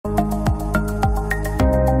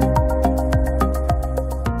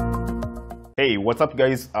Hey, what's up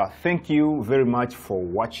guys? Thank you very much for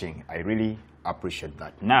watching. I really appreciate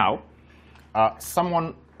that. Now,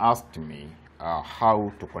 someone asked me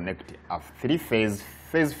how to connect a phase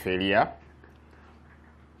failure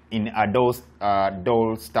in a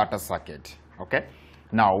door starter circuit. Okay,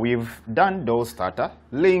 now we've done door starter,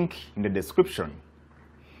 link in the description.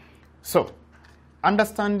 So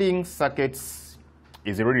understanding circuits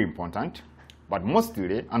is really important, but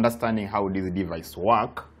mostly understanding how these devices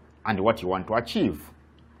work and what you want to achieve.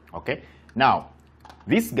 Okay, now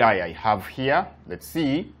this guy I have here, let's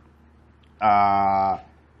see,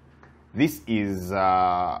 this is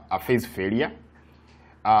a phase failure.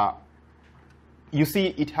 You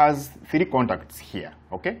see it has 3 contacts here.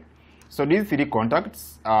 Okay, so these 3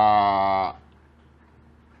 contacts,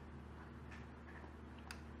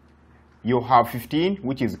 you have 15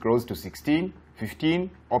 which is close to 16,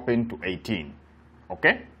 15 open to 18.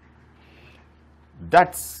 Okay,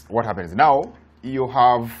 that's what happens. Now you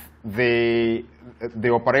have the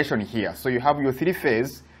operation here. So you have your 3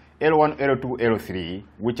 phase L1, L2, L3,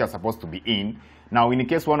 which are supposed to be in. Now in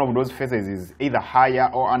case one of those phases is either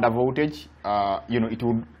higher or under voltage, it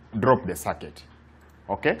will drop the circuit.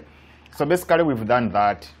 Okay, so basically we've done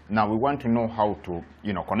that. Now we want to know how to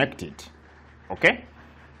connect it. Okay,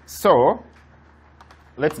 so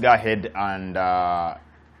let's go ahead and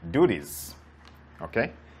do this.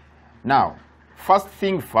 Okay, now first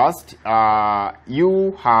thing first,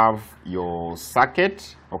 you have your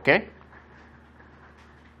circuit. Okay,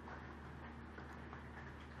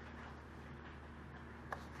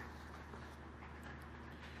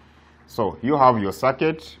 so you have your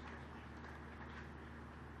circuit.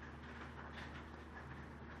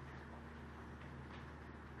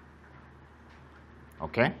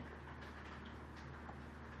 Okay,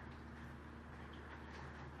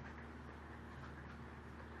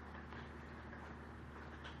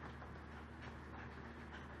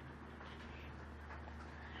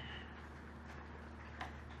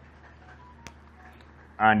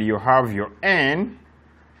 and you have your N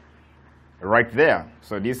right there.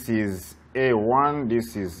 So this is A1,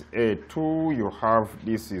 this is A2, you have,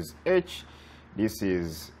 this is H, this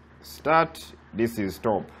is start, this is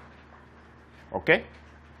stop. Okay,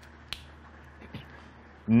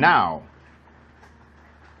 now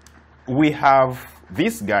we have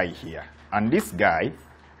this guy here, and this guy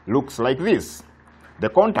looks like this, the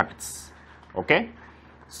contacts. Okay,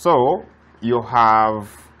 so you have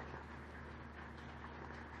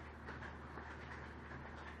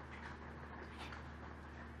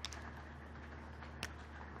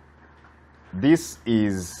this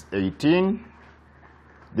is 18,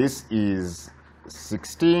 this is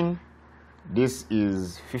 16, this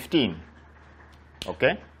is 15.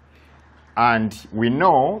 Okay, and we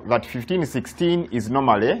know that 15, 16 is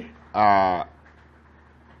normally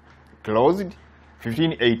closed,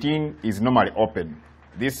 15, 18 is normally open.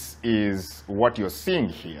 This is what you're seeing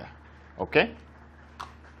here. Okay,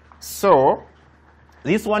 so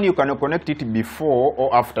this one you can connect it before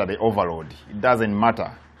or after the overload, it doesn't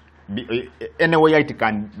matter. Anyway, it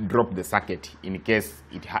can drop the circuit in case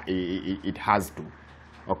it has to.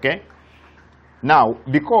 Okay, now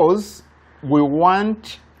because we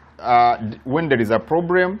want when there is a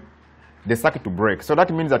problem the circuit to break, so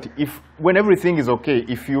that means that when everything is okay,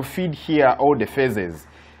 if you feed here all the phases,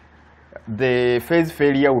 the phase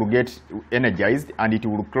failure will get energized and it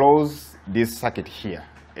will close this circuit here,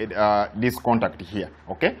 this contact here.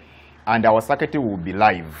 Okay, and our circuit will be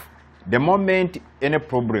live. The moment any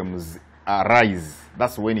problems arise,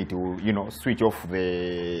 that's when it will switch off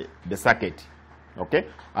the circuit. Okay,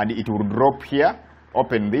 and it will drop here,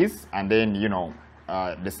 open this, and then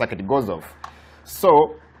the circuit goes off.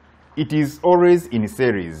 So it is always in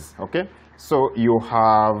series. Okay, so you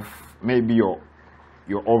have maybe your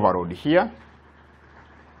overload here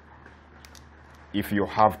if you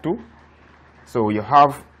have to. So you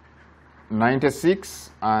have 96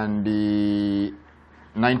 and the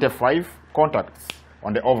 95 contacts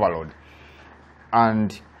on the overload,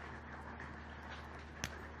 and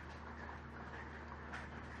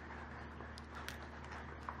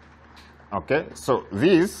okay, so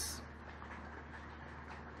this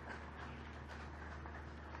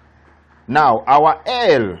now our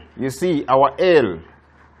L, you see our L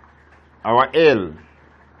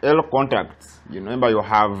contacts, remember you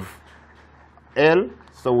have L,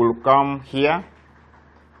 so we'll come here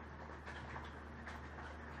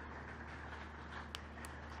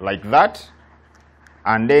like that,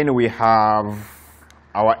 and then we have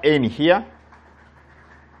our N here,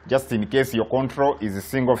 just in case your control is a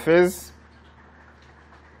single phase.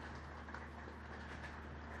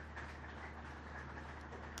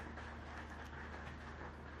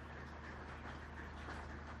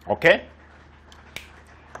 Okay,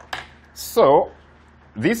 so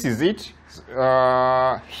this is it.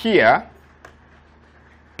 Here,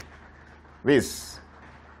 this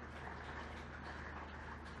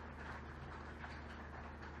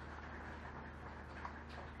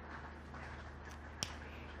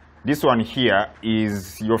one here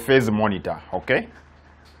is your phase monitor. Okay,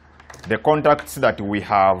 the contacts that we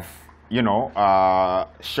have, you know,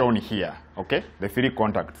 shown here. Okay, the 3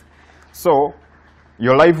 contacts. So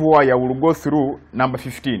your live wire will go through number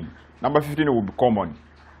 15. Number 15 will be common.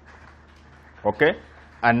 Okay,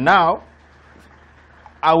 and now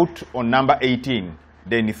out on number 18,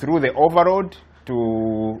 then through the overload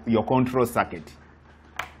to your control circuit.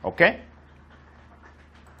 Okay,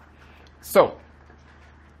 so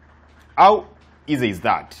how easy is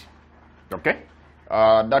that? Okay,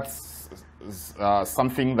 that's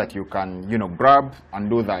something that you can, you know, grab and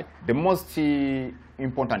do that. The most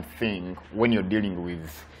important thing when you're dealing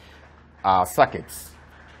with circuits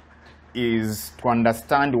is to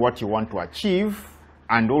understand what you want to achieve,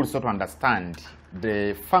 and also to understand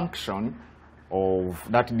the function of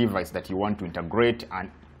that device that you want to integrate, and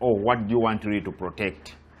what do you want really to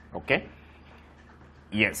protect. Okay,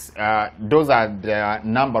 yes, those are the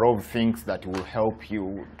number of things that will help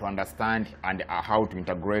you to understand and how to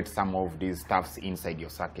integrate some of these stuffs inside your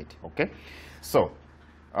circuit. Okay, so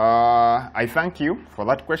I thank you for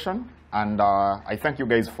that question, and I thank you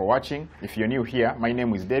guys for watching. If you're new here, my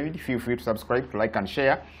name is David. Feel free to subscribe, to like and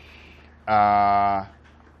share,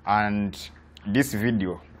 and this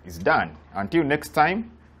video is done. Until next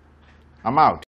time, I'm out.